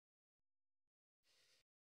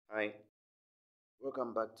Hi,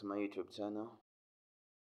 welcome back to my YouTube channel.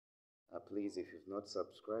 Please, if you've not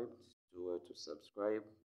subscribed, do well to subscribe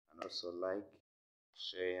and also like,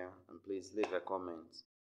 share, and please leave a comment.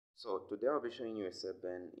 So today I'll be showing you a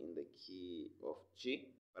seben in the key of G,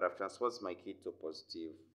 but I've transposed my key to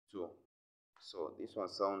positive 2. So this one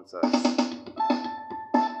sounds as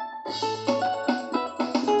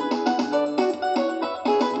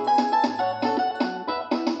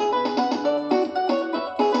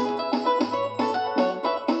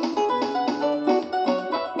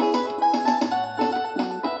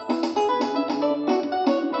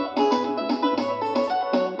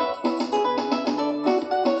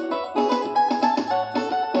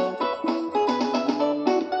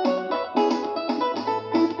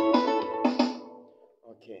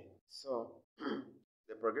okay. So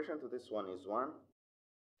the progression to this one is 1,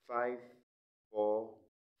 5, 4,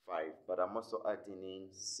 5, but I'm also adding in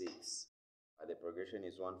 6. The progression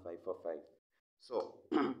is 1, 5, 4, 5. So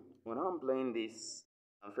when I'm playing this,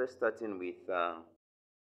 I'm first starting with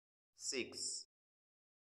 6,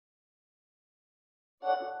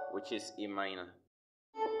 which is E minor.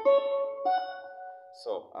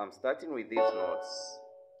 So I'm starting with these notes.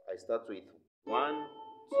 I start with 1,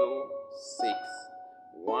 2, 6.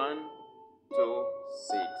 1, 2,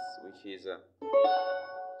 6, which is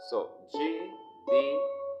so G, B,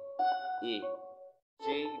 E. G,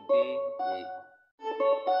 B, E.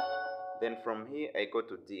 Then from here I go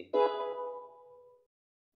to D.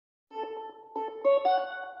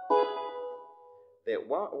 Then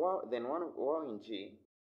while in G,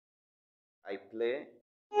 I play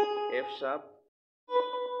F sharp,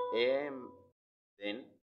 A, then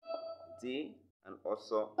D, and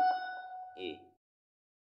also A.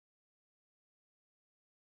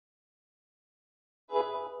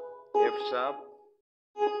 F sharp,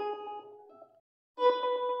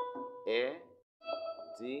 A,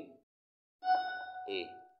 D, A,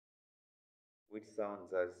 which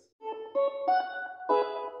sounds as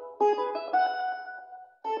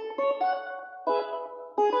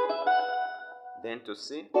then to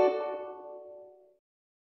C.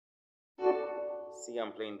 C,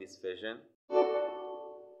 I'm playing this version.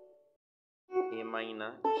 A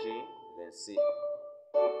minor, G, then C,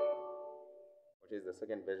 which is the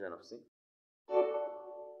second version of C.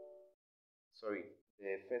 Sorry,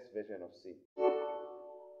 the first version of C.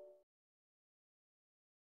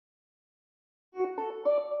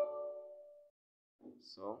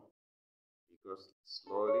 So it goes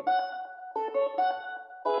slowly.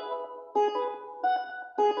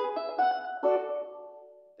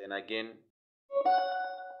 Then again.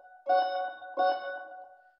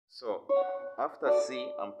 So after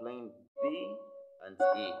C, I'm playing B and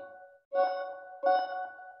E.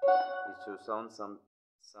 It should sound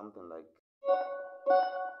something like.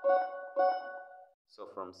 So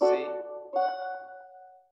from C, I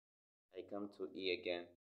come to E again,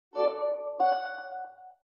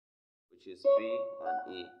 which is B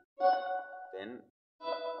and E. Then,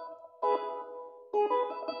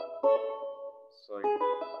 sorry.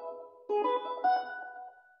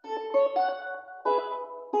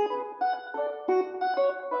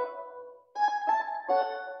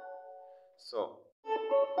 So,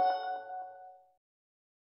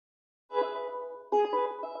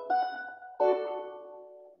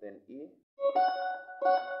 then E.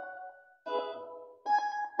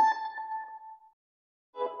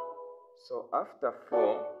 So after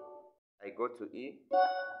 4, I go to E,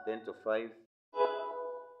 then to 5,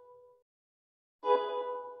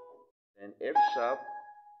 then F sharp,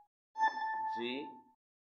 G,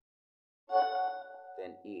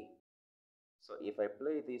 then E. So if I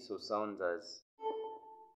play this, will sound as.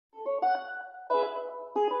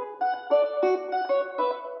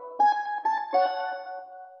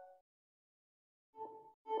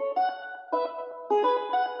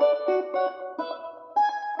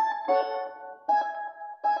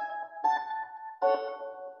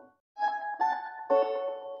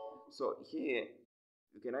 So here,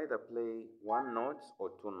 you can either play one note or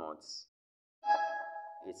two notes.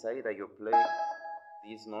 It's either you play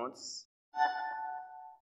these notes,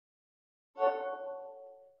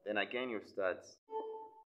 then again you start.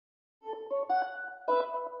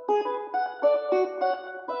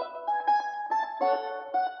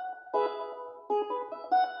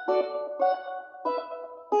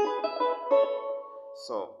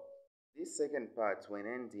 So this second part, when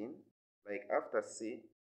ending, like after C,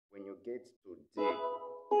 when you get to D,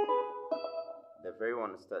 the very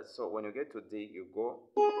one starts. So when you get to D, you go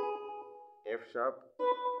F sharp,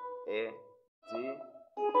 A, D.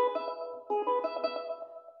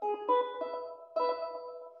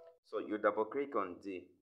 So you double click on D.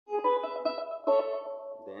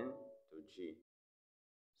 then to G.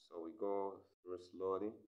 So we go through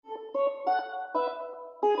slowly.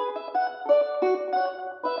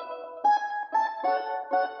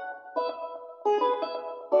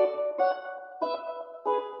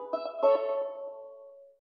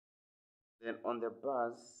 Then on the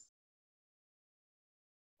bass,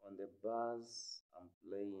 I'm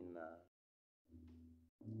playing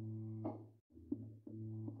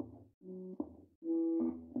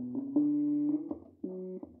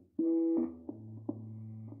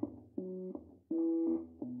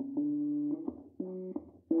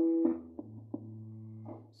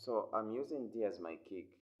so I'm using D as my kick.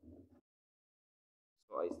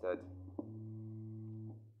 So I start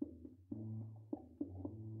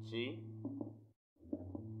G,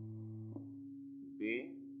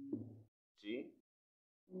 B, G,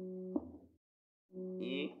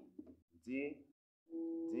 E, D,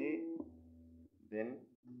 D, then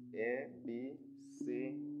A, B,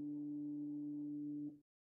 C,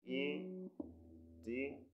 E,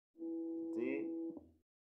 D, D,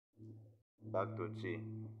 back to G.